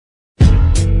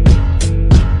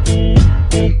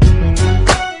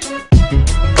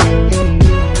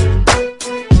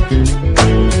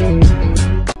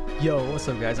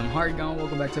I'm Hargon.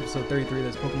 Welcome back to episode 33 of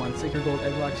this Pokemon Sacred Gold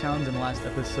Egglocke Challenge. In the last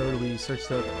episode, we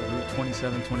searched up Route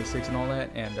 27, 26, and all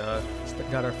that, and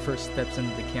got our first steps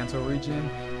into the Kanto region.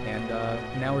 And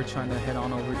now we're trying to head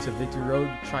on over to Victory Road,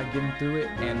 try getting through it,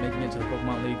 and making it to the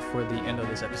Pokemon League for the end of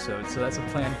this episode. So that's a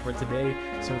plan for today.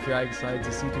 So if you're excited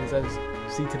to see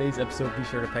today's episode, be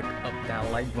sure to peck up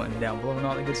that like button down below and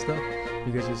all that good stuff,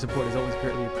 because your support is always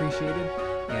greatly appreciated.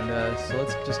 And so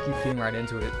let's just keep getting right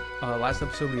into it. Last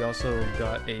episode we also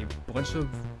got a bunch of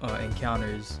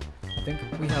encounters. I think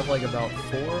we have like about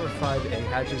 4 or 5 egg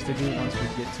hatches to do once we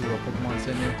get to a Pokemon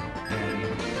Center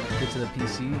and get to the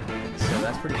PC. So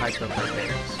that's pretty hyped up right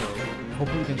there. So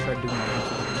hopefully we can try doing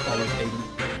all those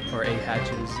egg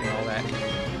hatches and all that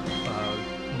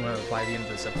by the end of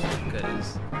this episode.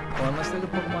 Because, or unless there's a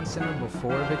Pokemon Center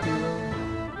before Victory Road,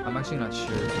 I'm actually not sure.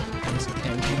 And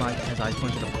as I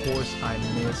pointed, of course, I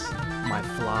missed my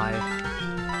fly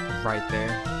right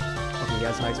there. Okay, he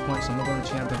has Ice Point, so I'm going to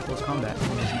chant in close combat.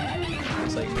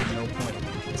 It's like no point.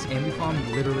 This Ambipom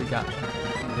literally got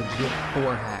legit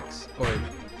 4 hacks, or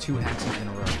 2 hacks in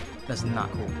a row. That's not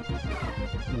cool.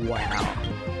 Wow.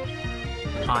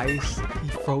 Ice, he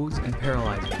froze and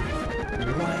paralyzed me.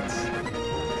 What?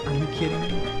 Are you kidding me?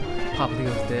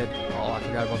 Papalio's dead. Oh, I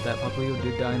forgot about that. Papalio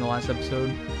did die in the last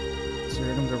episode. So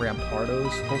here comes the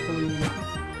Rampardos. Hopefully,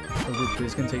 the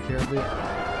Dupes can take care of it.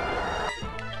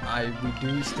 We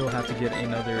do still have to get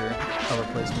another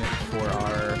replacement for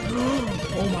our...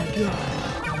 Oh my god!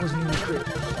 That wasn't even a crit.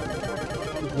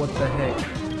 What the heck?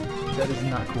 That is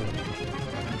not cool.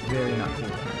 Very not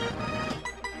cool.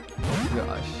 Oh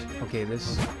gosh. Okay,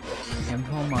 this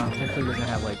Ambipom hopefully doesn't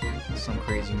have like some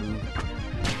crazy move.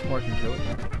 Or I can kill it.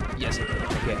 Yes, it did.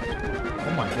 Okay.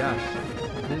 Oh my gosh.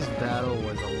 This battle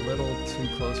was a little too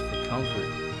close for comfort.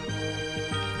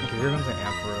 Okay, here comes an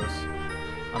Ampharos.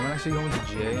 I'm actually going to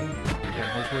J, and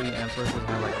hopefully Ampharos doesn't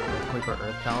have like Earthquake or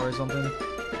Earth Power or something.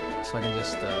 So I can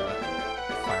just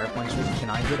Fire Punch it. Can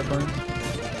I get a burn?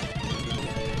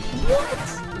 What?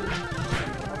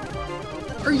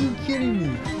 Are you kidding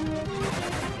me?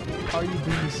 Are you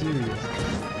being serious?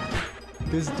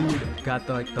 This dude got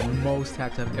the most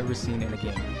hacks I've ever seen in a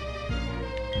game.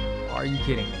 Are you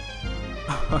kidding me?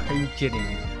 Are you kidding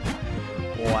me?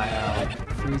 Wow.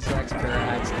 Freeze hacks,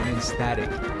 Parahacks, and then Static.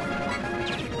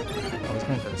 I was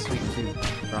going for the sweep too,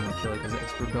 but I'm gonna kill it because of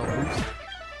Expert Belt boost.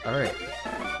 Alright.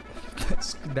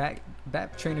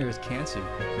 That trainer is cancer.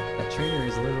 That trainer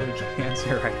is literally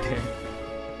cancer right there.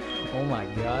 Oh my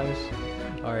gosh.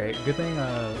 Alright, good thing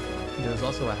there was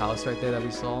also a house right there that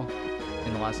we saw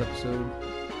in the last episode.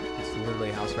 It's literally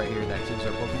a house right here that keeps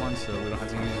our Pokemon, so we don't have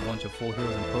to use a bunch of full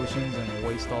heals and potions and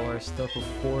waste all our stuff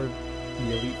before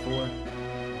the Elite Four.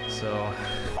 So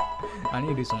I need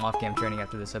to do some off-cam training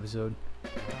after this episode.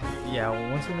 Yeah,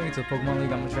 once we make it to the Pokemon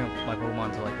League, I'm gonna train my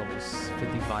Pokemon to like levels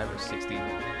 55 or 60.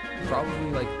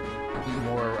 Probably like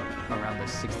more around the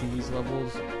 60s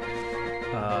levels.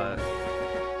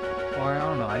 Or I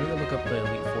don't know. I need to look up the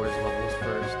Elite Four's levels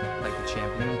first, like the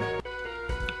champion.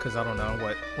 Because I don't know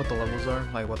what the levels are,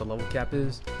 like what the level cap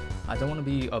is. I don't want to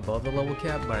be above the level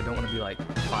cap, but I don't want to be like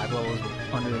 5 levels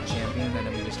under the champion and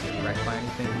then we just get wrecked by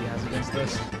anything he has against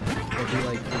us. It'll be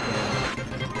like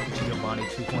Giovanni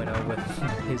 2.0 with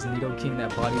his Nidoking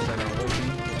that bodies like a whole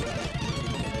team.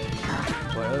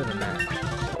 But other than that,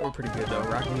 we're pretty good though.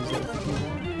 Rocky's level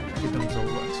 51. Give them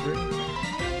Zolux ready.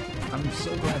 I'm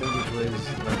so glad Egglocke learned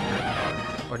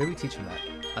that. Or did we teach him that?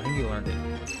 I think he learned it,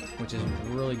 which is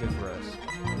really good for us.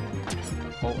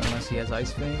 Oh, unless he has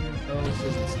Ice Fang. Oh, this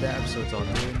isn't stab, so it's all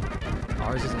good.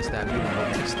 Ours isn't stab either, but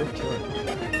we can still kill it.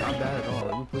 Not bad at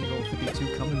all. We play level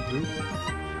 52 coming through.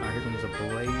 Alright, here comes a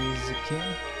Blaziken.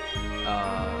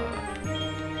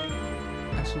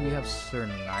 Actually, we have Sir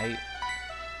Knight.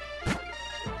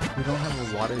 We don't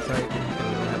have a water type, and we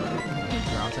don't have any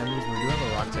ground type moves, but we do have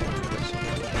a rock type, which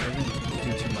doesn't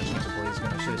do too much into Blaziken.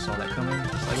 I should have saw that coming.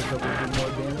 So I get a little bit more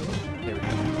damage. There we go.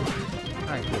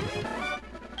 Alright, cool.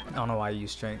 I don't know why I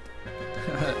use strength.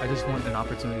 I just want an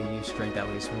opportunity to use strength at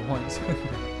least once. I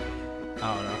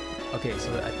don't know. Okay, so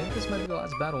I think this might be the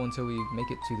last battle until we make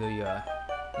it to the,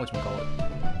 whatchamacallit,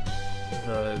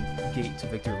 the gate to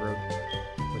Victory Road.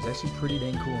 Which is actually pretty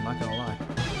dang cool, I'm not gonna lie.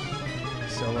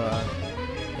 So,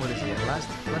 what is it? Last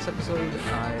episode,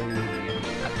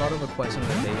 I thought of a question of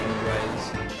the day for you guys,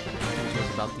 which was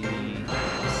about the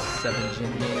 7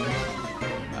 gym games.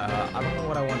 I don't know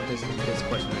what I want this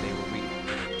question of the day will be.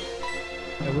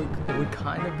 It would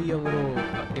kind of be a little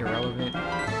irrelevant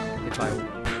if I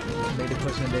made a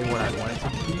question of the day what I want it to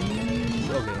be.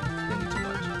 Okay, didn't do too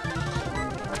much.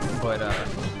 But, oh,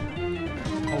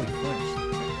 he flinched.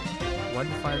 Why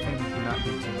did Fire Fang not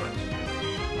do too much?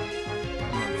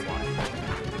 I'm fly.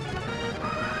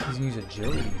 He's gonna use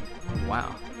agility.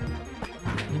 Wow.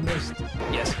 He missed.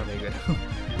 Yes, okay, good.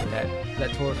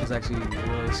 that torch was actually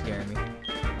really scaring me.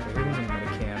 Okay, here was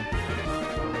another cam.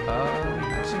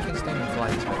 Actually you can stand and fly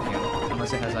this cam.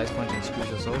 Unless it has ice punch and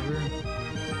screws us over.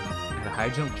 And a high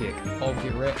jump kick. Oh,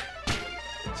 get wrecked.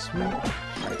 Sweet.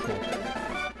 Alright, cool.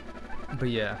 But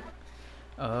yeah.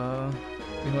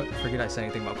 You know what? Forget I said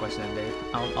anything about question of the day.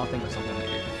 I'll think of something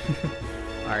later.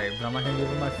 Alright, but I'm not gonna give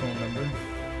her my phone number.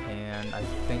 And I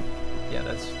think, yeah,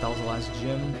 that was the last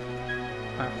gym.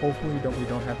 Hopefully we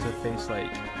don't have to face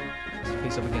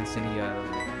up against any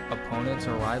opponents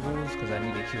or rivals, because I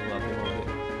need to heal up a little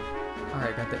bit.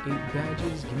 Alright, got the 8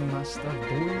 badges. Give me my stuff,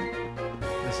 blue.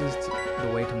 This is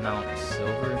the way to mount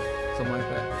silver, something like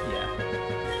that. Yeah,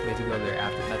 we have to go there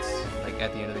after. That's like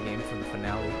at the end of the game for the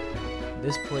finale.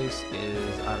 This place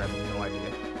is, I have no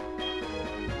idea.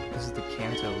 This is the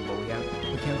Kanto, but we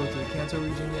can't go to the Kanto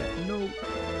region yet. No.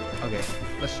 Okay,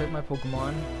 let's check my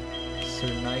Pokemon.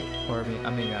 Cernite, or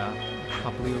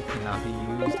Popplio cannot be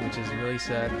used, which is really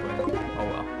sad, but oh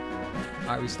well.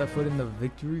 Alright, we step foot in the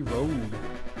victory road.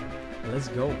 Let's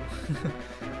go.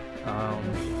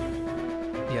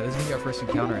 Yeah, this is gonna be our first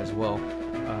encounter as well.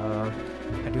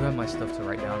 I do have my stuff to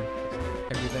write down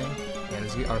everything. And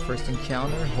this is our first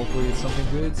encounter. Hopefully it's something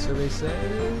good. Survey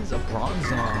says a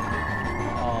Bronzong.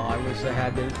 Oh, I wish I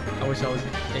had it. I wish I was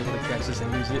able to catch this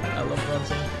and use it. I love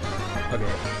Bronzong.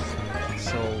 Okay.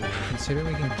 So, considering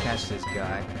we can catch this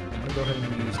guy, I'm gonna go ahead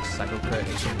and use Psycho Cut.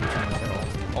 It shouldn't do anything at all.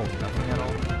 Oh, nothing at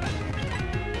all.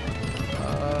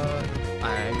 I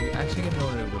actually didn't know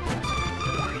what it would do.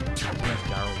 Nice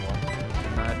Gyro Ball.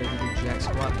 Maybe do Jack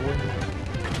Squat Boy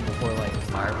before like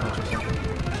Fire Punch or something.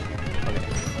 Okay.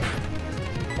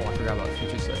 Oh, I forgot about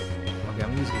Future Sight. Okay, I'm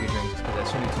gonna use Giga Drain just because that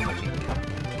shouldn't be too much either.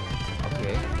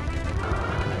 Okay.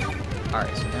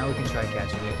 Alright, so now we can try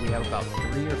catching it. We have about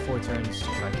 3 or 4 turns to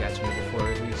try catching it before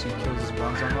we see kills this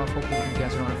Bronzong off. Hopefully we can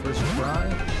catch it on our first try.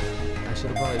 I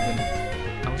should have probably been...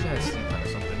 I wish I had Steam Fight or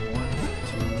something. 1,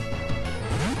 2...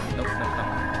 Nope.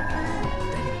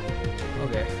 Dang it.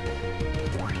 Okay.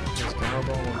 Just Gyro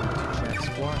Ball, Jack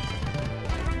Squat.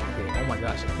 Okay, oh my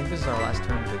gosh, I think this is our last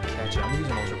turn to catch it. I'm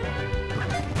using Ultra Ball.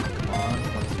 Come on,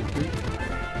 1, 2,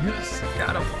 3. Yes,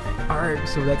 got him. Alright,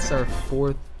 so that's our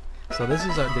 4th. So this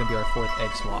is going to be our 4th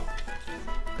egg swap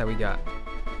that we got.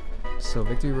 So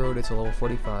Victory Road, it's a level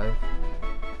 45.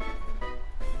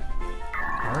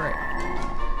 Alright.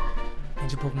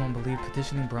 Ancient Pokemon believe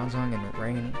petitioning Bronzong and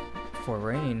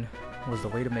rain was the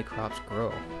way to make crops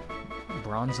grow.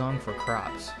 Bronzong for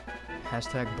crops.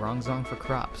 Hashtag Bronzong for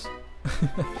crops.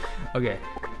 Okay.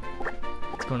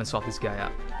 Let's go and swap this guy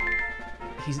out.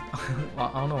 He's...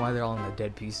 I don't know why they're all in the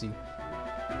dead PC.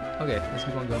 Okay, let's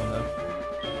keep on going though.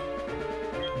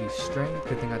 Use Strength.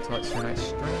 Good thing I taught Cernite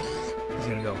Strength. He's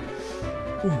gonna go.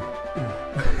 Ooh.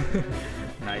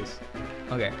 Nice.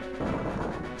 Okay.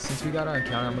 Since we got our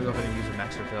encounter, I'm gonna go ahead and use a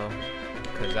Max Repel.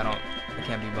 Because I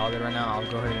can't be bothered right now.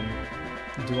 I'll go ahead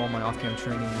and do all my off-cam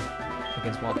training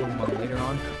against wild Pokemon later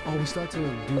on. Oh, we start to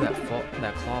do that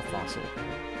claw fossil.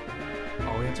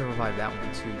 Oh, we have to revive that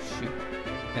one too. Shoot.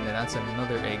 And then that's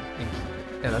another egg.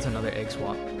 Yeah, that's another egg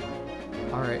swap.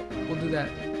 Alright, we'll do that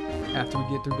after we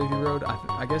get through Victory Road.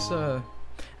 I guess,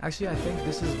 actually I think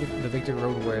this is the Victory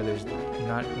Road where there's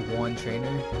not one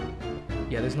trainer.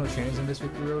 Yeah, there's no trainers in this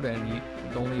Victory Road, and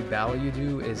the only battle you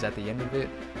do is at the end of it,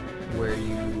 where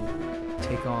you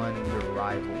take on your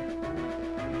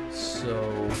rival.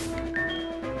 So,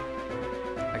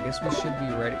 I guess we should be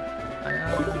ready.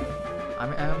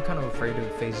 I'm kind of afraid to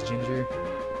face Ginger,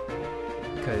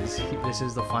 because this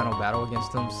is the final battle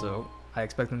against him, so I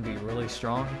expect him to be really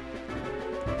strong.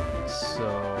 So,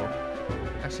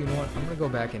 actually, you know what? I'm gonna go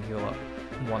back and heal up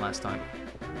one last time.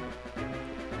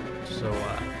 So,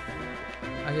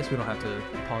 I guess we don't have to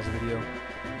pause the video.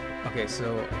 Okay,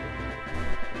 so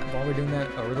while we're doing that,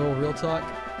 a little real talk.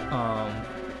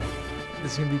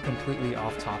 This is gonna be completely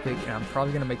off topic, and I'm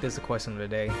probably gonna make this the question of the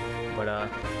day. But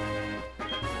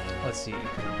let's see.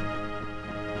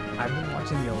 I've been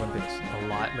watching the Olympics a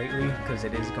lot lately because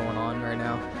it is going on right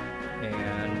now,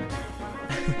 and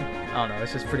I don't know,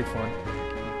 it's just pretty fun.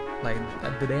 Like,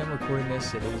 the day I'm recording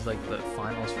this, it is like the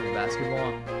finals for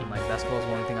basketball, and like basketball is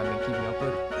one thing I've been keeping up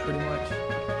with pretty much,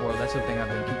 or that's the thing I've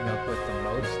been keeping up with the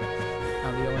most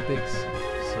on the Olympics.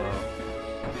 So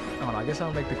I don't know, I guess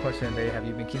I'll make the question today: have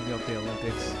you been keeping up with the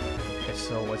Olympics? If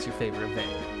so, what's your favorite event?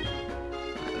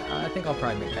 I think I'll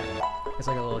probably make that. It's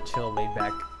like a little chill, laid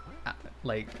back,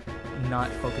 like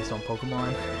not focused on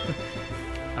Pokemon.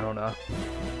 I don't know,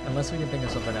 unless we can think of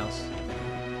something else.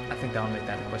 I think that'll make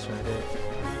that the question of the day.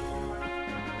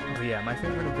 But yeah, my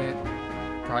favorite event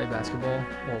probably basketball.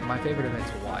 Well, my favorite event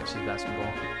to watch is basketball.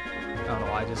 I don't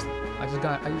know. I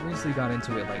recently got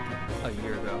into it like a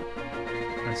year ago,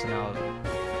 and so now,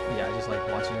 yeah, I just like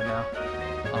watching it now.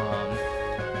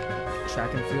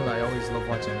 Track and field, I always love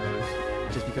watching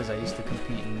those, just because I used to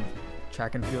compete in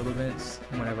track and field events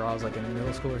whenever I was like in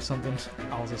middle school or something.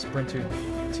 I was a sprinter,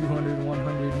 200,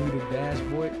 100 meter dash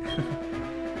boy.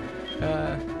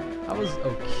 I was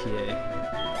okay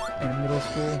in middle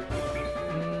school.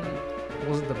 It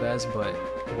wasn't the best, but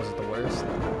it wasn't the worst,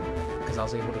 because I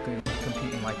was able to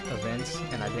compete in like events,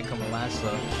 and I didn't come in last,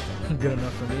 so good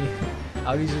enough for me.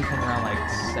 I would usually come around like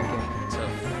second to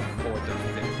fourth or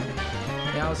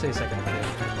fifth. Yeah, I would say second to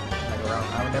fifth. Like around,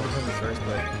 I would never come in first,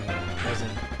 but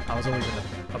I was always in the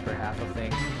upper half of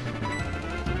things.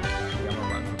 Okay, I'm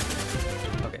gonna run.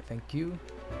 Okay, thank you.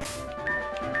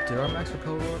 Did our max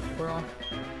repel wear off?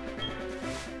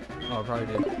 Oh, I probably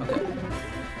did. Okay.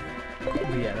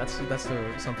 But yeah, that's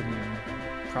something you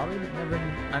probably never.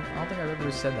 I don't think I've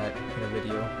ever said that in a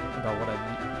video about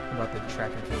about the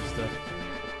track and field stuff.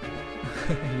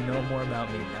 You know more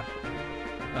about me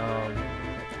now.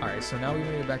 Alright, so now we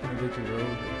made it back into Victory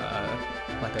Road.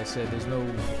 Like I said, there's no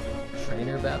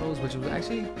trainer battles, which was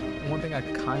actually one thing I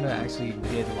kind of actually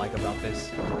did like about this.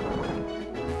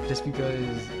 Just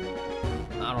because,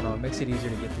 I don't know, it makes it easier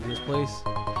to get through this place.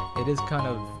 It is kind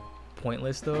of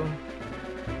pointless though.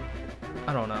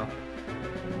 I don't know.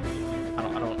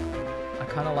 I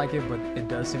kind of like it, but it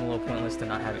does seem a little pointless to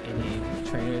not have any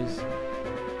trainers.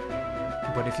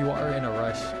 But if you are in a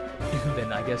rush,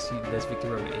 then I guess this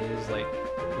Victory Road is like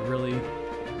really,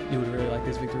 you would really like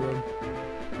this Victory Road.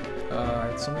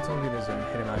 Someone told me there's a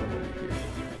hidden item over here.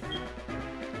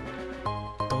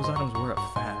 Those items were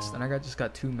up fast, and I just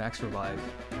got 2 max revive.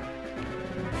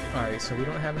 Alright, so we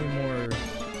don't have any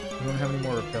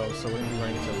more repels, so we're gonna be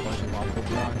running into a bunch of mob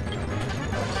Pokemon.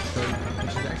 So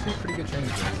which is actually a pretty good training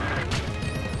place.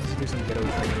 Let's do some ghetto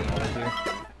training over here.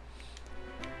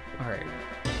 Alright.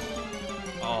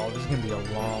 Oh, this is gonna be a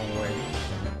long way.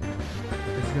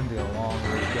 This is gonna be a long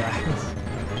route, guys.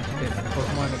 If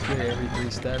Pokemon appear every 3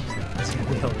 steps, it's gonna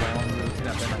be a long route.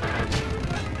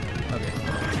 Okay.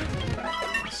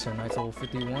 So Knight's level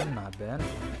 51, not bad.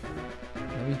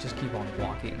 Let me just keep on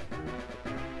walking.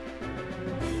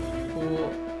 Cool.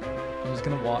 I'm just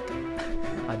gonna walk.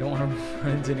 I don't want to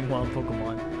run into any wild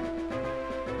Pokemon.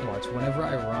 Watch, whenever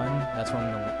I run, that's when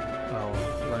I'm gonna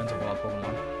run into wild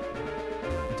Pokemon.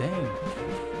 Dang.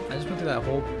 I just went through that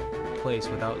whole place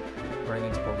without running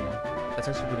into Pokemon. That's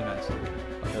actually pretty nice.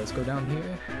 Okay, let's go down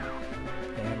here,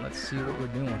 and let's see what we're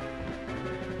doing.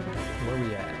 Where are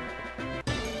we at?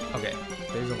 Okay,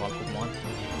 there's a lot of Pokemon.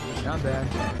 Not bad.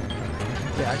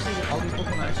 Yeah, actually, all these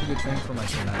Pokemon actually get trained for my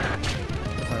team.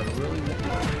 If I really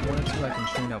wanted to, I can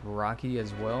train up Rocky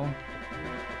as well.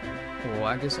 Well,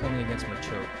 I guess only against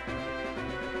Machoke.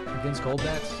 Against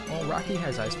Golbats? Well, Rocky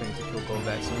has Ice Fang to kill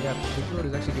Golbats, so yeah, Victory Road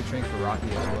is actually good training for Rocky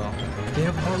as well. They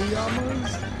have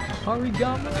Hariyamas!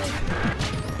 Hariyama!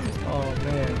 Oh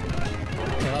man.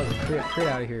 Yeah, that was a crit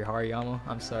out of here, Hariyama.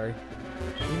 I'm sorry.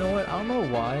 You know what? I don't know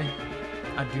why.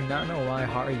 I do not know why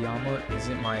Hariyama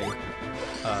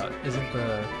isn't the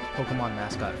Pokemon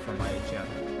mascot for my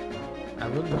channel. I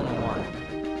really don't know why.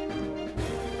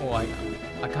 Well,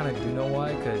 I kind of do know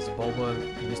why, because Bulba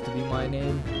used to be my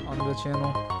name on the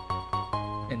channel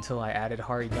until I added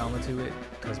Hariyama to it,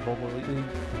 because Bulba Elite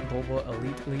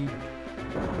League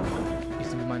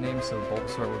used to be my name, so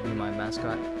Bulbasaur would be my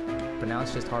mascot. But now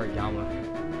it's just Hariyama.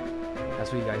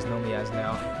 That's what you guys know me as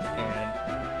now, and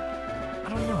I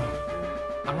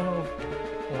don't know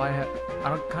why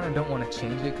I kind of don't want to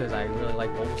change it, because I really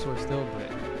like Bulbasaur still, but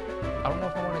I don't know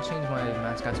if I want to change my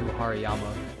mascot to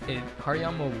Hariyama.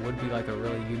 Hariyama would be like a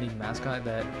really unique mascot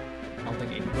that I don't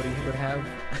think anybody would have.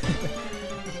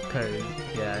 Because,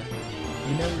 yeah,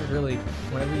 you never really,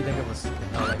 whenever you think of a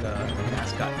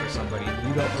mascot for somebody,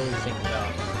 you don't really think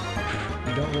about,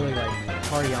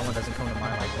 Hariyama doesn't come to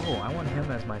mind like, oh, I want him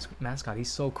as my mascot,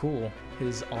 he's so cool.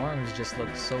 His arms just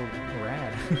look so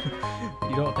rad.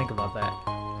 You don't think about that.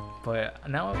 But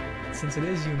now, since it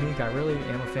is unique, I really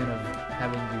am a fan of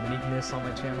having uniqueness on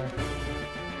my channel.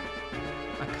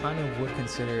 I kind of would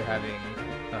consider having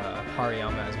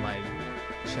Hariyama as my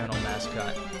channel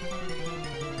mascot.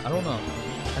 I don't know.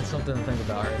 That's something to think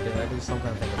about right there. That is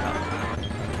something to think about.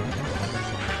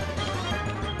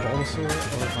 Bulbasaur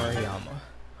or Hariyama.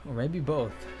 Or maybe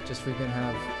both. Just freaking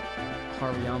have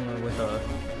Hariyama with a...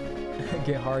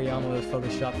 get Hariyama with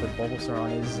Photoshop with Bulbasaur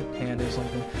on his hand or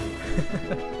something.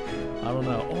 I don't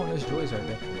know. Oh, there's Joy's right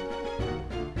there.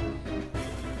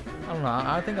 I don't know.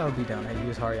 I think I would be down to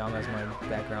use Hariyama as my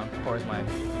background or as my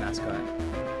mascot.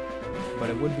 But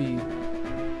it would be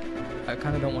I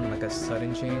kind of don't want like a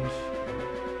sudden change.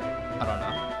 I don't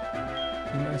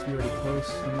know. You must be already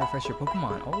close. Let me refresh your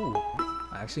Pokemon. Oh,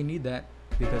 I actually need that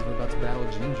because we're about to battle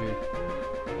Ginger.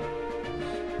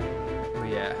 But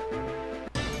yeah,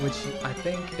 which I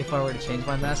think if I were to change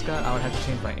my mascot, I would have to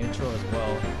change my intro as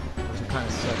well, which would kind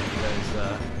of suck because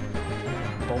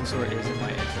Bulbasaur is in my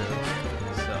intro.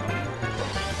 So,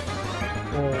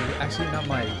 well, actually not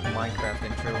my Minecraft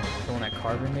intro, the one that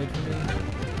Carbon made for me.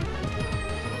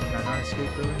 Can I not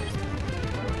escape really?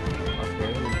 Okay,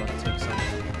 we're about to take some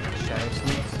Shadow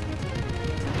Sneaks.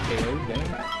 KO, dang.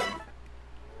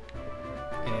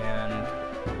 And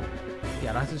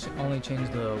yeah, I have to only change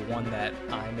the one that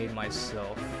I made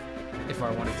myself if I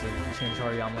wanted to change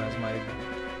Hariyama as my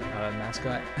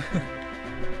mascot.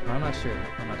 I'm not sure.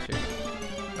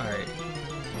 Alright.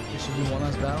 There should be one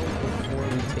last battle before we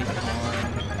take on...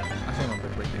 Actually, I'm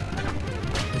gonna break it.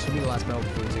 This should be the last battle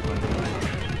before we take on Ginger.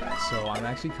 So I'm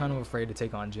actually kind of afraid to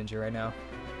take on Ginger right now,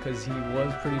 because he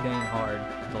was pretty dang hard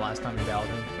the last time we battled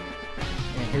him.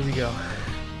 And here we go.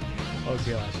 Oh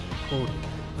gosh. Hold it.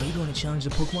 Are you going to challenge the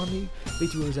Pokemon League?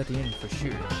 Victory was at the end for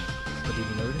sure. But did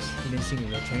you notice? You didn't see any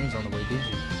real trainers on the way, did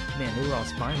you? Man, they were all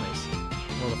spineless.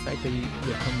 Well, the fact that you've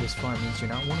come this far means you're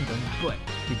not one of them, but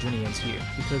your journey ends here.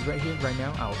 Because right here, right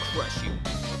now, I'll crush you.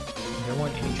 There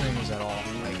weren't any trainers at all.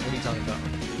 Like, what are you talking about?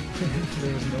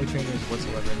 There was no trainers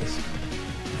whatsoever in this.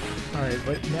 Alright,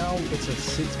 but now it's a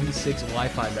 6v6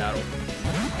 Wi-Fi battle.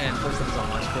 And first up is on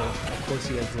launch code. Of course,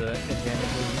 he has the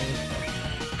advantage over me.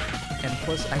 And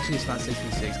plus, actually, it's not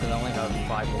 6v6 because I only have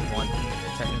 501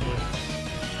 technically.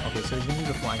 Okay, so he's gonna use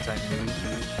a flying type move.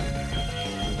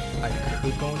 I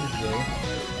could go into J.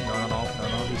 No,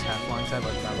 he's half flying type. I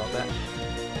forgot about that.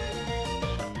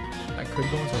 I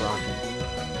could go into Rocky.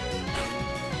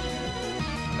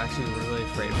 I'm actually really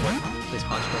afraid of what this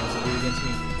Honchkrow wants to do against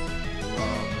me.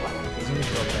 He's gonna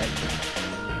throw back,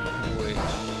 which,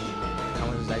 how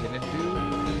much is that gonna do?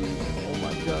 Oh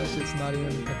my gosh, it's not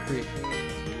even a crit.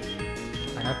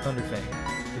 I have Thunder Fang.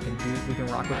 We can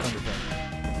rock with Thunder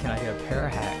Fang. Can I get a pair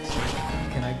of hacks?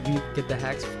 Can I get the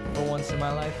hacks for once in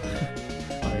my life?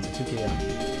 Alright, it's a 2K out.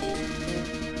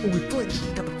 Oh, we flinched!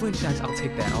 Got the flinch hacks. I'll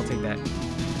take that.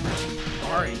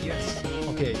 Alright, yes.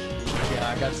 Okay.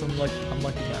 Yeah, I got some luck. I'm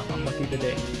lucky now. I'm lucky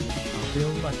today. I'm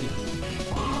feeling lucky.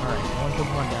 Alright, one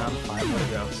Pokemon down, 5 more to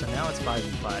go. So now it's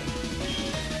 5v5.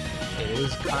 It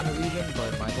is kind of even,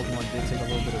 but my Pokemon did take a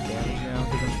little bit of damage now.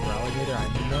 Here comes Feraligatr. I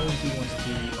know he wants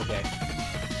to... Okay.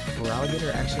 Feraligatr,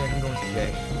 actually, I can go into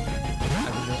J. I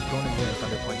can go into J and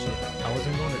Thunder Punch it. I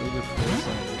wasn't going to Uber for this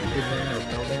and Uber Van or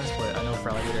Spell Dance, but I know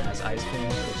Feraligatr has Ice Beam,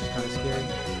 which is kind of scary.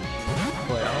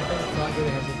 But I don't think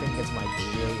Feraligatr has anything against my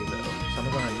J, though. So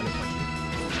I'm going to Thunder Punch it.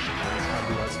 I'll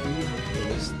do outspeed,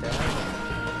 it is stab.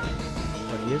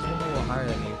 But he is one level higher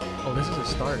than me. Oh, this is a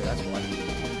starter, that's why.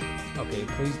 Okay,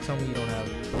 please tell me you don't have...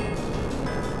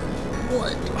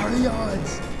 What are the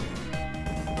odds?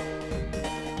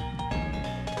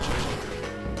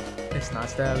 It's not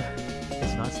stab.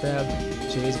 It's not stab.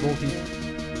 J is bulky.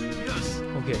 Yes!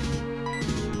 Okay.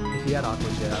 If he had Aqua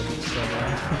Jet, I'd be so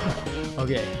mad.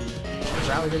 Okay.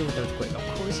 Feraligatr with Earthquake. Of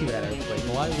course he had Earthquake.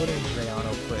 Why wouldn't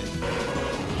Drayano put,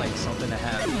 like, something to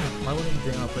have? Why wouldn't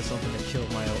Drayano put something to kill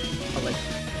my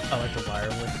Electivire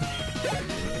with?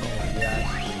 Oh my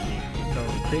gosh. The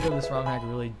creator of this ROM hack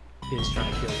really is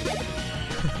trying to kill you.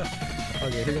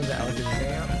 Okay, here comes the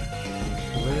Alakazam.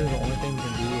 Literally the only thing we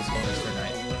can do is go into Sir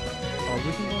Knight. Or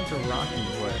we can go into Rocky,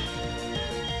 but...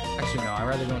 Actually no, I'd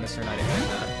rather go into Sir Knight and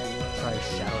try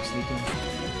Shadow Sneaking.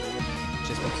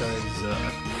 Just because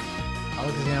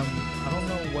Alakazam, I don't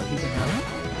know what he can have.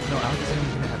 No, Alakazam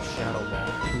is going to have Shadow Ball.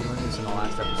 We learned this in the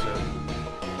last episode.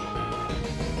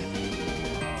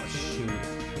 Oh shoot.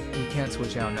 We can't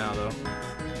switch out now though.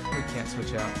 We can't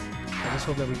switch out. I just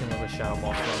hope that we can live a Shadow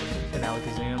Ball from an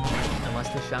Alakazam, unless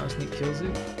the Shadow Sneak kills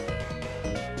it.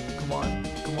 Come on.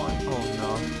 Oh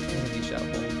no, it's gonna be Shadow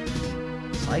Ball.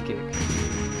 Psychic.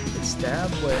 It's stab,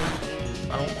 but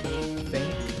I don't think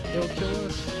it'll kill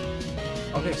us.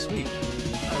 Okay, sweet.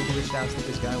 I'll give it a Shadow Sneak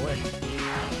this guy away.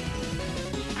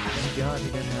 Thank God he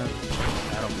didn't have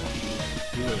Shadow Ball.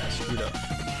 He would have got screwed up.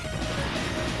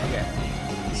 Okay.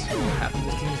 So after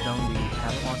this team is done, we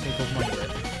haven't launched any Pokemon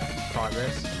yet.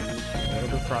 Progress. A little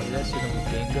bit of progress. We're gonna be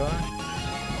Gengar.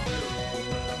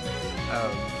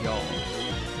 Oh, y'all.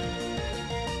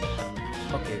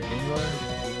 Okay, Gengar.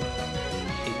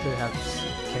 It could have.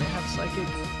 Can it have Psychic?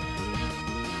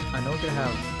 I know it could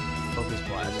have Focus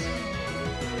Blast.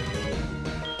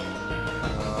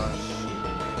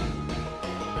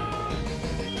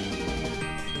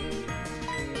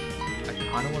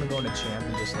 I kinda wanna go into Champ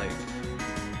and just like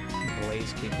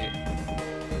Blaze Kick it.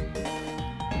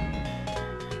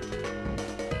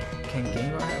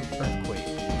 Gengar have Earthquake?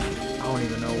 I don't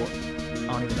even know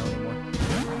anymore.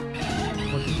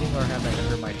 What can Gengar have that can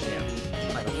hurt my champ?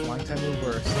 Like a flying type move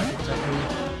or a psychic type move?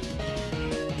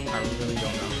 I really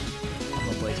don't know. I'm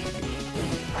gonna Blaze with you.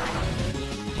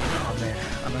 Oh man,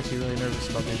 I'm actually really nervous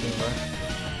about this Gengar.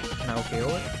 Can I OKO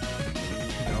it?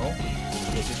 No.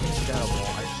 It just needs to get out of the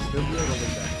wall. I should be able to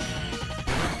get that.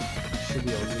 Should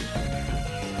be able to.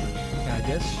 And I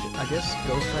guess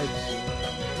ghost types.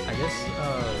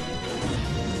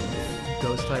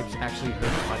 Ghost types actually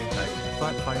hurt fighting types. I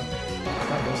thought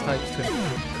ghost types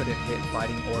couldn't hit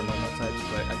fighting or normal types,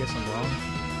 but I guess I'm wrong.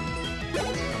 I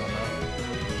don't know.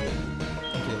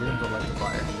 Okay, we're gonna go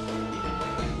Electivire.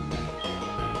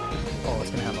 Oh, it's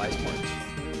gonna have Ice Punch.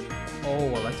 Oh,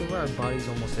 Electivire bodies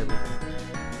almost everything.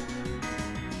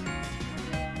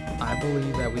 I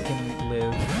believe that we can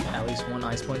live at least one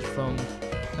Ice Punch from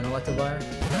an Electivire.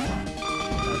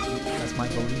 That's my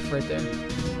belief right there. So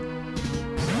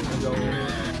I'm gonna go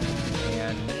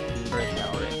and Earth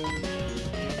Power it.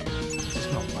 It's just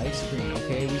no light screen.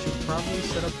 Okay, we should probably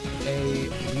set up a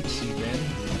Leech Seed then.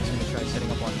 I'm just gonna try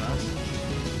setting up on us.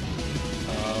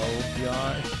 Oh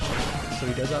gosh. So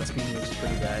he does outspeed me, which is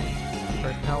pretty bad.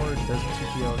 Earth Power does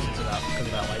 2KO because of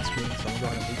that light screen, so I'm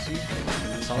going to Leech Seed.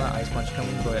 I saw that Ice Punch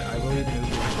coming, but I really didn't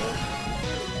use it.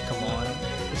 Come on.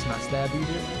 It's not stab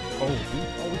either. Oh,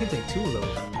 we can take 2 of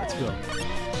those. Let's go.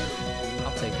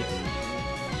 I'll take it.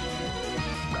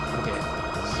 Okay,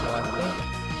 so I think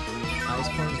Ice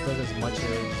Punch does as much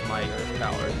as my Earth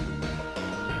Power.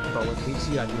 But with Leech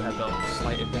Seed, I do have the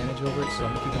slight advantage over it, so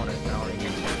I'm going to keep on Earth Powering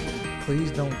it. Please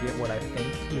don't get what I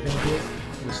think you're going to get.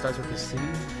 It starts with a C,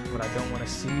 but I don't want to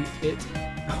see it.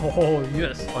 Oh,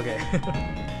 yes. Okay.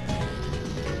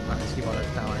 Alright, let's keep on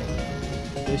Earth Powering.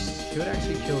 This should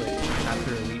actually kill it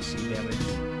after Leech Seed damage.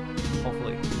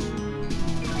 Hopefully.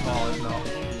 Oh, no.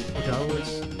 Regardless,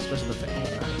 especially the thing.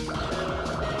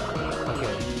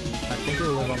 Okay. I think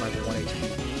it'll live on like 1 HP.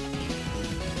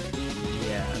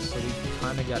 Yeah, so we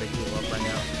kind of got to heal up right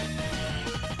now.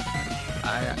 I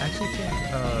actually think,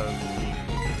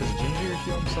 does Ginger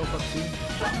heal himself up too?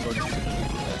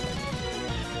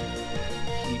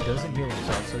 He doesn't heal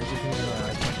himself, so he's just using an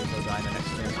Ice Punch, he'll die in the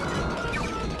next turn.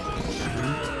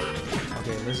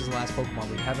 Okay, this is the last Pokemon.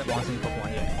 We haven't lost any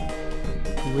Pokemon yet.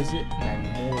 Who is it?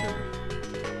 Magmortar.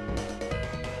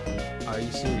 Are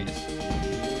you serious?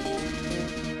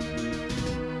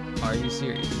 Are you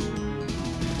serious?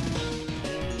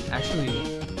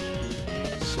 Actually,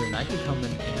 Sir Knight could come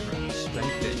in and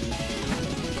strength it.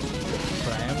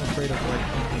 But I am afraid of what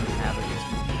he can have against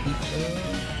me.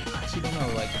 I actually don't know,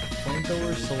 like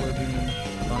Flamethrower, Solar Beam,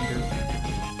 Thunder.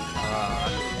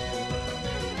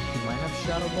 He might have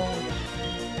Shadow Ball.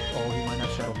 Oh, he might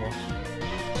have Shadow Ball.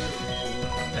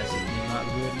 That's not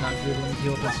good, not good. Let me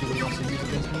heal up and see what he wants to use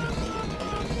against me.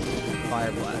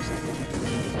 Fire Blast.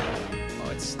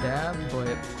 Oh, it's Stab,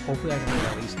 but hopefully I can get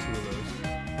at least 2 of those.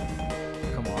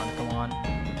 Come on, come on.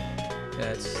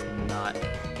 That's not.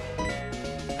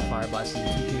 Fire Blast is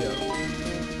 2KO.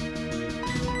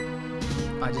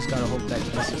 I just gotta hope that he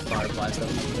misses Fire Blast at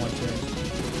least 1 turn.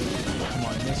 Come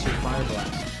on, miss your Fire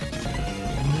Blast.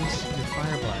 Miss your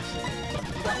Fire Blast.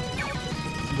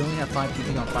 You only have 5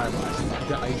 PP on Fire Blast.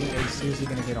 Are you seriously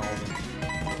gonna hit all of them?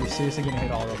 You're seriously gonna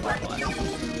hit all of the Fire Blasts.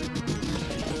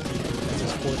 That's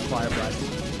his 4th Fire Blast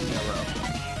in a row.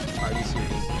 Are you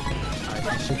serious? Alright,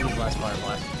 this should be his last Fire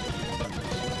Blast.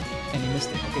 And he missed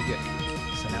it. Okay, good.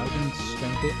 So now we can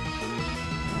strength it.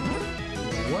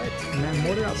 What?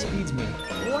 Magmortar outspeeds me.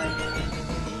 What?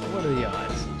 What are the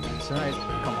odds? So alright,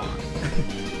 come on.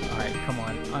 Alright, come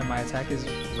on. My attack is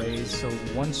raised, so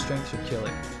 1 strength should kill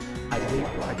it. I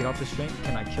get off the strength,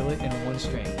 can I kill it in 1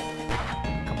 strength?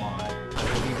 Come on. I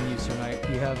believe in you, Sir Knight.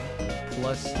 You have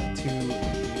 +2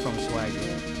 from Swagger.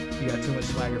 You got too much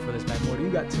swagger for this Magmortar. You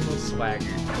got too much swagger.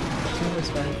 Too much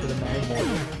swagger for the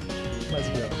Magmortar. Let's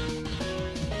go.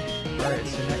 Alright,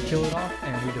 so now kill it off,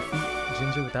 and we defeat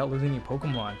Ginger without losing any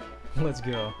Pokemon. Let's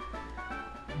go.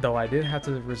 Though I did have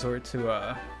to resort to,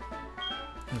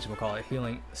 what you call it,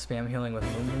 healing, spam healing with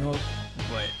Moon Mode,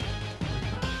 but,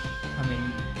 I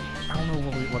mean, I don't know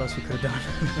what else we could have done.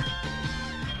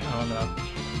 I don't know.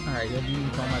 Alright, you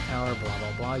used all my power, blah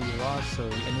blah blah, you lost, so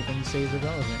anything you say is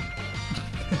irrelevant.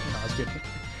 No, it's good.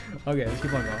 Okay, let's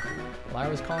keep on going.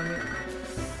 Lyra's calling it?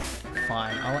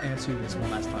 Fine, I'll answer you this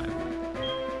one last time.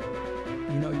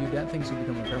 You know, your dad thinks you'll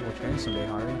become an incredible trainer someday,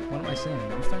 Harvey. What am I saying?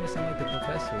 I'm starting to sound like the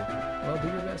professor. Well, do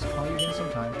your best. Call you again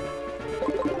sometime.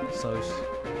 So,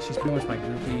 she's pretty much my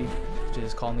groupie. She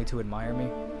just called me to admire me.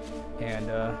 And,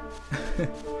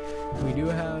 we do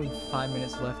have 5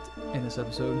 minutes left in this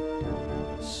episode,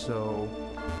 so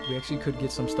we actually could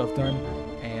get some stuff done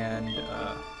and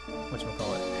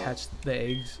whatchamacallit, hatch the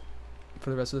eggs for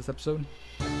the rest of this episode.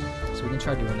 So we can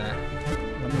try doing that.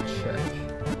 Let me check.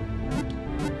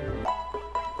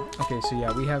 Okay, so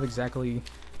yeah, we have exactly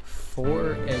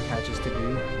 4 egg hatches to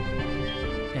do,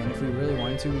 and if we really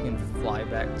wanted to, we can fly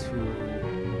back to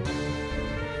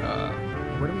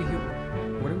where do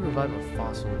we revive our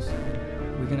fossils?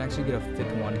 We can actually get a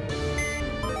 5th one.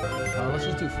 Let's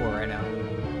just do 4 right now.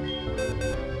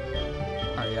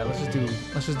 Alright, yeah, let's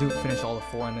just finish all the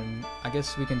 4, and then I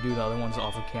guess we can do the other ones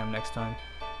off of cam next time.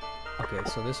 Okay,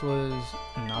 so this was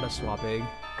not a swap egg.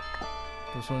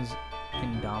 This one's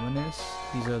Indominus.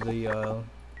 These are the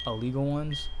illegal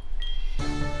ones.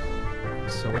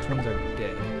 So which ones are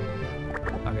dead?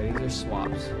 Okay, these are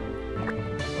swaps.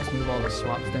 Let's move all the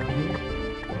swaps down here.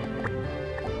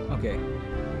 Okay,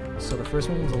 so the first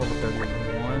one was a level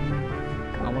 31.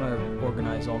 I want to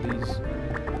organize all these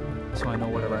so I know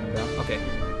where to write them down. Okay,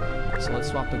 so let's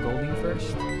swap the Golding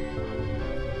first.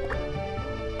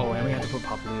 Oh, and we have to put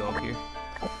Papaleo up here.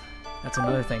 That's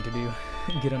another thing to do.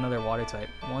 Get another water type.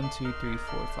 1, 2, 3,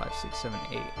 4, 5, 6, 7,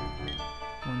 8.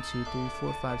 1, 2, 3,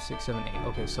 4, 5, 6, 7, 8.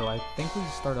 Okay, so I think we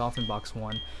started off in box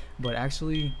 1, but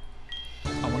actually,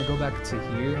 I want to go back to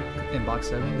here in box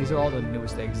 7. These are all the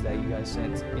newest eggs that you guys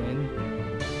sent in,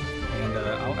 and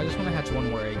I just want to hatch one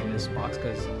more egg in this box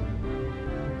because,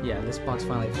 yeah, this box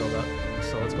finally filled up.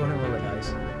 So let's go ahead and roll the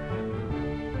dice.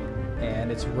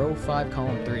 And it's row 5,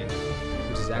 column 3,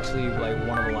 which is actually like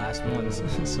one of the last ones.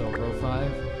 So row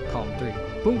 5, column 3.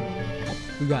 Boom!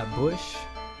 We got Bush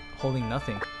holding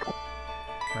nothing.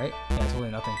 Right? Yeah, it's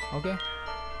holding nothing. Okay.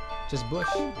 Just Bush.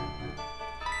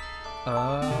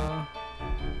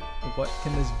 What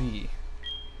can this be?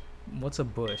 What's a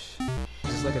bush?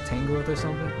 Is this like a Tangrowth or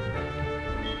something?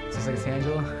 Is this like a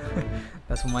Tangela?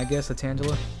 That's what my guess, a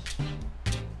Tangela.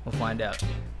 We'll find out.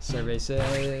 Survey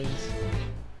says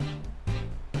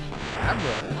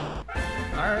Abra.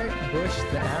 Alright, Bush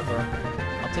the Abra.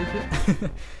 I'll take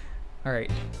it.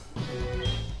 Alright.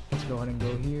 Let's go ahead and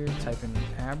go here. Type in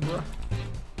Abra.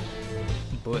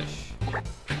 Bush.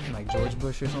 Like George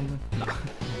Bush or something? No.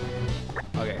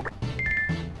 Okay. Alright,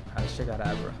 let's check out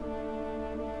Abra.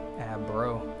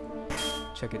 Abro.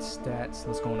 Check its stats.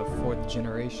 Let's go into 4th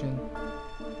generation.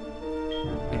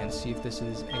 And see if this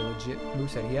is a legit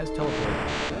moveset. He has teleport.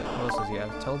 What else does he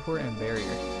have? Teleport and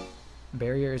barrier.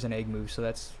 Barrier is an egg move, so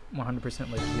that's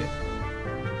 100% legit.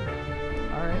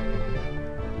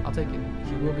 Alright. I'll take it.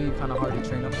 He will be kind of hard to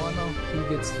train up on though.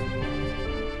 He gets...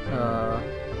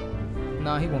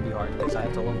 Nah, he won't be hard because I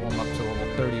have to level him up to level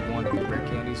 31 with rare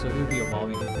candy, so he'll be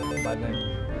evolving by then.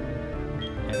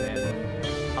 And then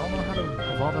I don't know how to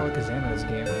evolve Alakazam in this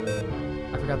game.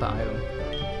 I forgot the item.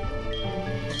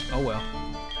 Oh well.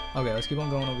 Okay, let's keep on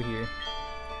going over here.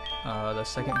 The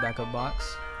second backup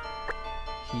box.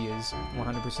 He is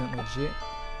 100% legit.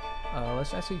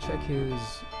 Let's actually check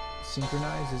his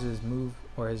synchronize, is his move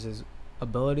or is his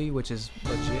ability, which is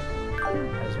legit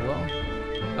as well.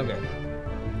 Okay.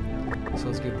 So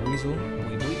let's get Weasel,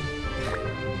 and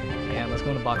let's go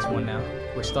into box 1 now.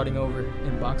 We're starting over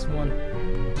in box 1.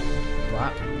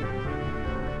 Wow.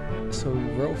 So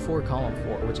row 4, column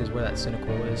 4, which is where that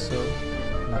Cynical is. So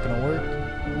not gonna work.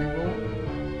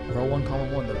 Reroll. Row 1,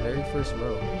 column 1, the very first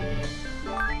row.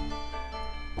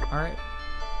 All right.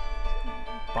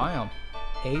 Biome.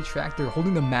 A Tractor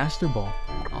holding the Master Ball.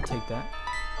 I'll take that.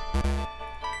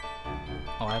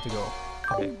 Oh, I have to go.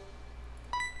 Okay.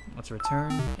 Let's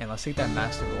return, and let's take that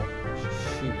Master Ball.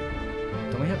 Shoot.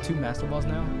 Don't we have 2 Master Balls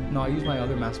now? No, I used my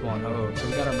other Master Ball. Oh, so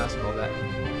we got our Master Ball back.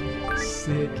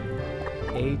 Sick.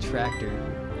 A Tractor.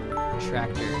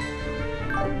 Tractor.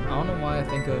 I don't know why I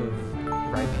think of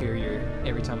Rhyperior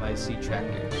every time I see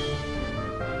Tractor.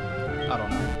 I don't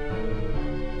know.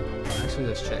 Actually,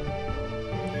 let's check.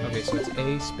 Okay, so it's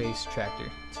A space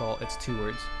Tractor. It's 2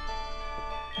 words.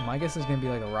 My guess is gonna be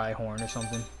like a Rhyhorn or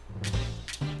something.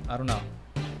 I don't know.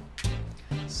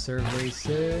 Survey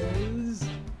says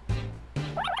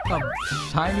a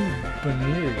shiny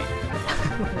Baneri.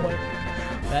 What?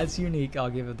 That's unique. I'll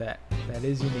give it that. That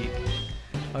is unique.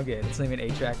 Okay, let's name it A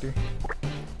Tractor.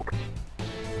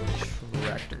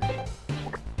 Tractor.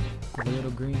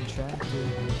 Little green tractor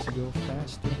to go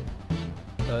faster.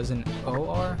 Is it an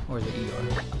OR or is it ER?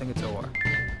 I think it's OR.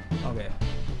 Okay,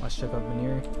 let's check out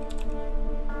Baneri.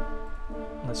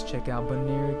 Let's check out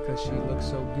Baneri because she looks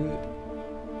so good.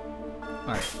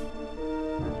 Alright.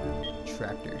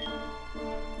 Tractor.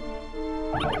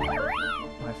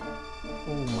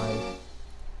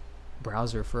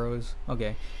 Browser froze.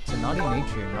 Okay, so naughty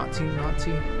nature, naughty.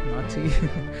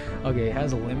 Okay, it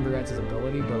has a limber as its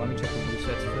ability, but let me check the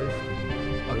movesets first.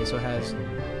 Okay, so it has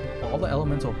all the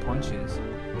elemental punches.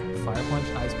 Fire punch,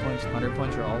 ice punch, thunder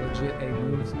punch are all legit A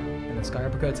moves, and the sky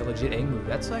uppercut's a legit A move.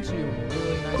 That's actually a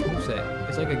really nice moveset.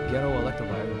 It's like a ghetto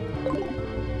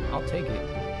Electivire. I'll take it.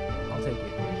 I'll take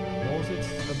it. What was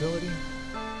its ability?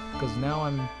 Because now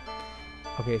I'm...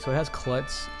 Okay, so it has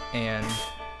Klutz and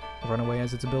Runaway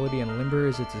as its ability, and Limber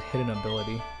is its hidden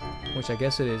ability, which I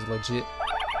guess it is legit.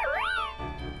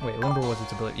 Wait, Limber was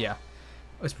its ability, yeah.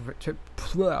 It's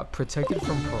protected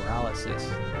from paralysis.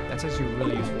 That's actually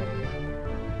really useful.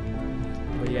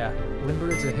 But yeah, Limber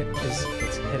is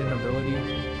its hidden ability,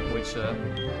 which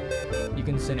you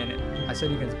can send in it. I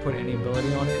said you can put any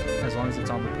ability on it as long as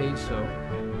it's on the page, so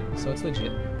it's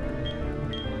legit.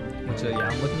 Which yeah,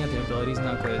 I'm looking at the abilities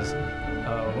now because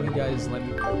one of you guys let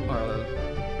me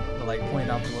like pointed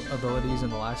out the abilities in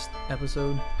the last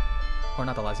episode, or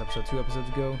not the last episode, 2 episodes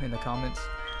ago in the comments.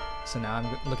 So now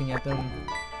I'm looking at them,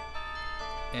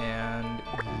 and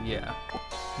yeah,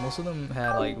 most of them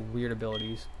had like weird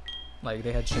abilities. Like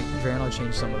they had Drano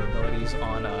changed some of the abilities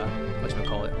on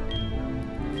whatchamacallit,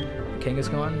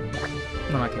 Kangaskhan.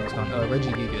 No, not Kangaskhan.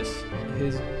 Regigigas.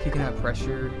 He can have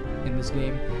pressure in this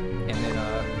game, and then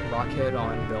Rockhead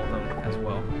on Beldum as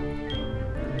well.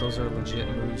 Those are legit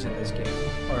moves in this game,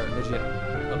 or legit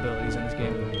abilities in this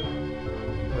game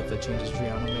with the changes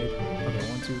Drano made. Okay,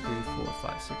 1, 2, 3, 4,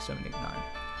 5, 6, 7, 8, 9.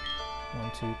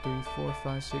 1, 2, 3, 4,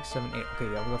 5, 6, 7, 8. Okay,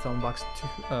 yeah, we got that box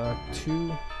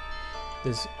 2.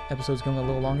 This episode's going a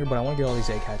little longer, but I want to get all these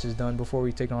egg hatches done before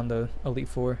we take on the Elite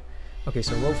Four. Okay,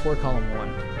 so row 4, column 1.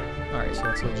 Alright, so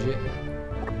that's legit.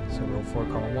 So row 4,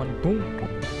 column 1. Boom!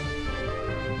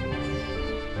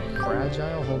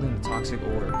 Fragile holding the Toxic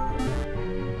Orb.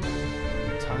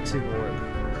 Toxic Orb.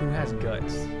 Who has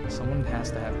guts? Someone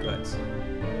has to have guts.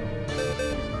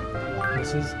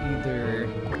 This is either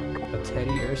a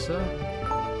Teddy Ursa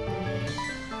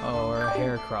or a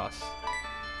Heracross.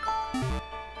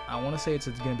 I want to say it's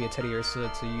going to be a Teddy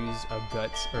Ursa to use a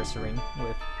Guts Ursaring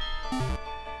with.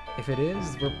 If it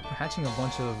is, we're hatching a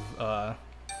bunch of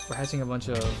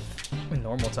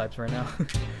normal types right now.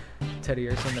 Teddy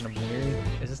Ursa and then a Bleary.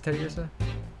 Is this Teddy Ursa?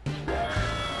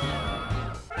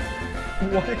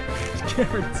 What?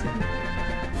 Giratina.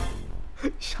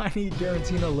 Shiny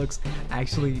Giratina looks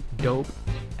actually dope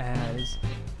as...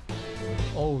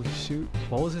 Oh shoot.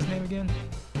 What was his name again?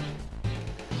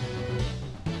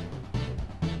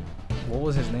 What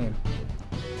was his name?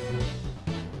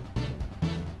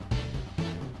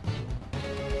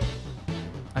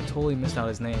 I totally missed out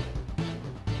his name.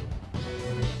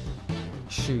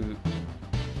 Shoot.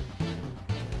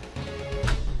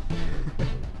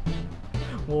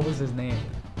 What was his name?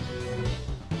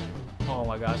 Oh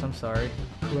my gosh, I'm sorry.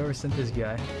 Whoever sent this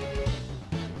guy.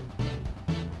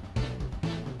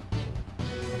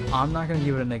 I'm not gonna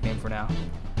give it a nickname for now.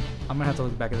 I'm gonna have to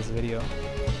look back at this video.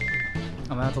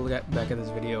 I'm gonna have to look back at this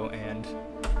video and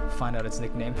find out its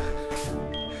nickname.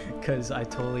 Because I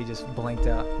totally just blanked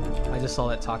out. I just saw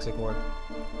that Toxic Orb.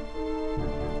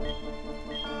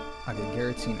 Okay,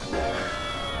 Giratina.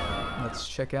 Let's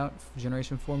check out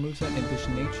Generation 4 moveset, Impish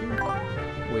Nature,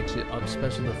 which it ups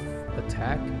special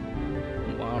attack.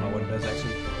 Well, I don't know what it does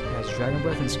actually. It has Dragon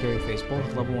Breath and Scary Face,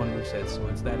 both level 1 movesets, so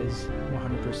that is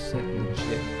 100%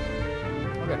 legit.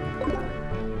 Okay.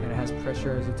 And it has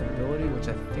Pressure as its ability, which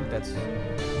I think that's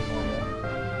normal.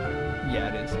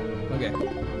 Yeah, it is. Okay.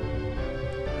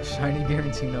 A shiny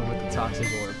Giratina with the Toxic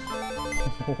Orb.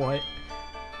 What?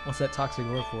 What's that Toxic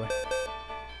Orb for?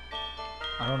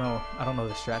 I don't know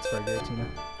the strats for a Giratina.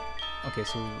 Okay,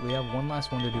 so we have one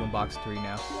last one to do in box 3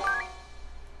 now.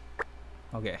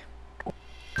 Okay.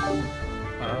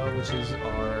 Which is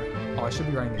our... Oh, I should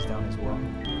be writing these down as well.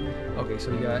 Okay,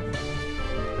 so we got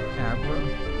Abra.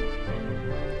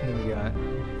 And then we got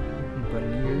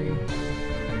Baniri.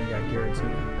 And we got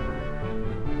Giratina.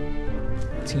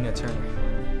 Tina Turner.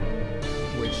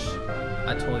 Which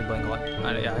I totally blank on.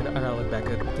 I gotta look back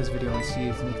at this video and see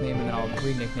its nickname, and then I'll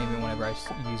re-nickname it whenever I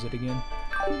use it again.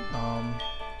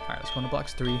 Alright, let's go into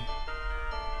box 3.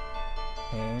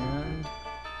 And...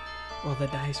 roll the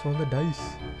dice, roll the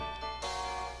dice.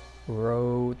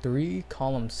 Row 3,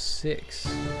 column 6.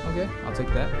 Okay, I'll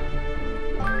take that.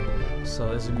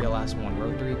 So this will be our last one.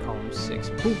 Row 3, column 6.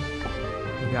 Boom!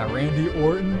 We got Randy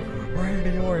Orton.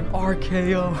 Randy Orton,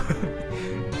 RKO.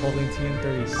 Holding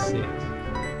TM36.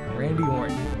 Randy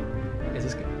Orton. Is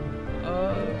this good?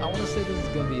 I want to say this is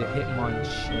going to be a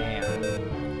Hitmonchan.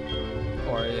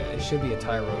 Or it should be a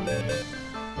Tyro,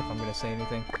 if I'm going to say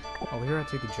anything. Oh, here I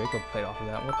take the Draco plate off of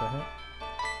that. What the heck?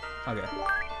 Okay.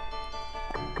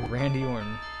 Randy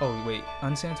Orton. Oh wait,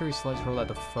 unsanitary sludge hurled at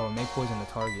the foe. Make poison the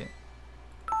target.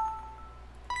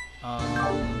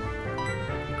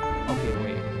 Okay,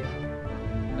 wait.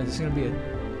 Is this gonna be a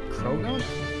Krogan?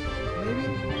 Maybe?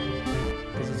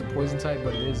 Because it's a poison type,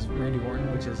 but it is Randy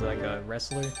Orton, which is like a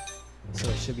wrestler. So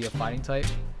it should be a fighting type.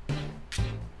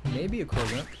 Maybe a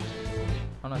Krogan.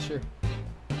 I'm not sure.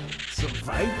 It's a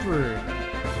Viper!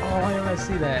 Oh, why didn't I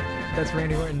see that? That's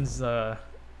Randy Orton's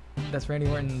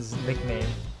nickname.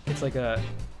 It's like a...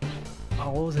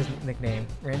 Oh, what was his nickname?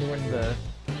 Randy Orton the...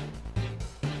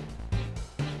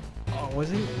 Oh, was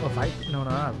he a Viper? No,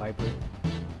 not a Viper.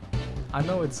 I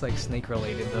know it's like snake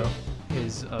related though.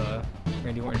 His,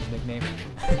 Randy Orton's nickname.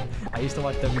 I used to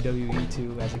watch WWE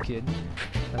too as a kid.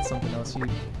 That's something else you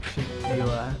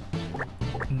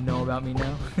know about me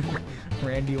now.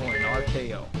 Randy Orton,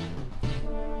 RKO.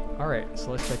 Alright,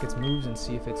 so let's check its moves and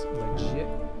see if it's legit.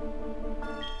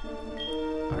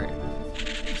 Alright,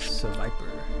 so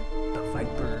Viper. The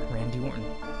Viper, Randy Orton.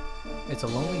 It's a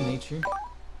lonely nature,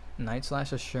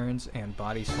 Night/Assurance, and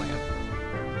Body Slam.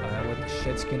 With the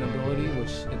Shed Skin ability,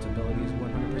 which its ability is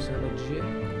 100% legit.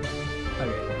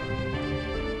 Okay.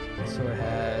 So it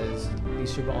has,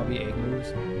 these should all be egg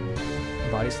moves.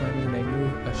 Body Slam is an egg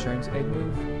move, Assurance egg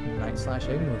move,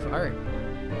 Night/egg move. Alright.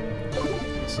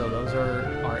 So those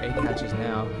are our egg hatches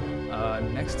now.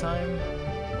 Next time,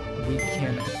 we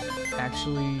can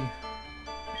actually...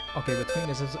 Okay, between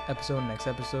this episode and next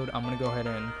episode, I'm going to go ahead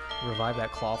and revive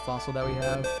that claw fossil that we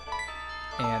have.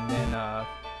 And then,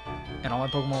 and all my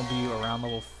Pokemon will be around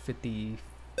level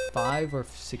 55 or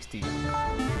 60.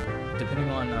 Depending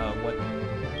on what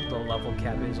the level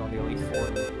cap is on the Elite Four.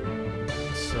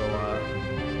 So,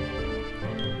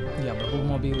 yeah, my Pokemon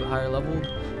will be higher leveled.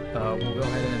 We'll go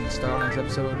ahead and start our next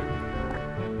episode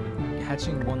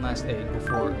hatching one last egg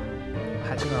before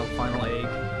hatching our final egg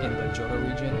in the Johto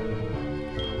region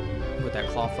with that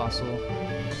claw fossil.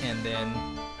 And then,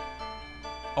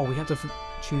 oh, we have to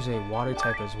choose a water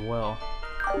type as well.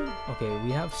 Okay,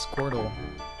 we have Squirtle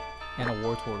and a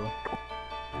Wartortle.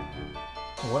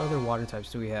 What other water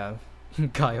types do we have?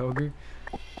 Kyogre?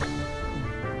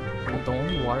 The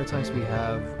only water types we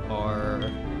have are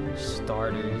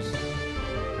starters.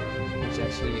 Which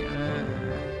actually,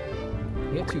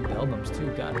 we have 2 Beldums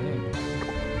too, god dang.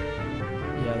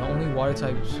 Yeah, the only water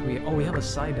types we have a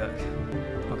Psyduck.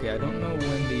 Okay, I don't know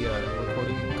when the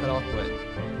recording cut off, but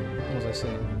what was I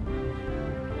saying?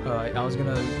 I'm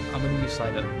gonna use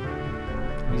Psyduck.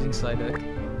 I'm using Psyduck.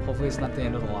 Hopefully it's not the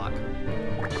end of the lock.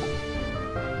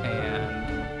 And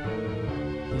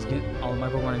all of my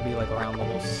Pokemon to be like around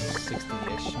level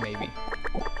 60-ish, maybe.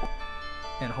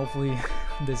 And hopefully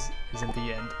this isn't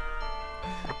the end.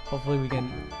 Hopefully we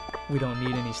don't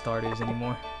need any starters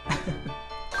anymore.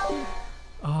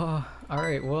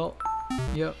 Alright, well,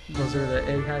 yep, those are the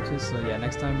egg hatches. So yeah,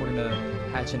 next time we're gonna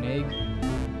hatch an egg.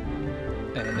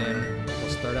 And then we'll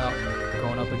start out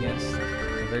going up against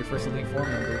the very first Elite Four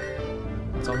member.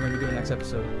 That's all we're going to be doing next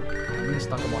episode. I'm going to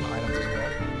stock up on items as well.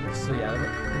 So yeah,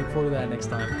 look forward to that next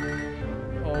time.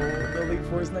 Oh, the Elite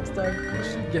Fours next time. I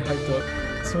should get hyped up.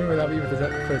 So anyway, that'll be for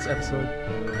this episode.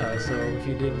 So if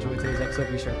you did enjoy today's episode,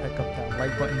 be sure to pick up that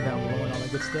like button down below and all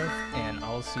that good stuff. And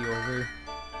I'll see you over.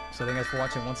 So thank you guys for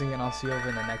watching. Once again, I'll see you over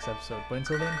in the next episode. But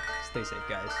until then, stay safe,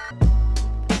 guys.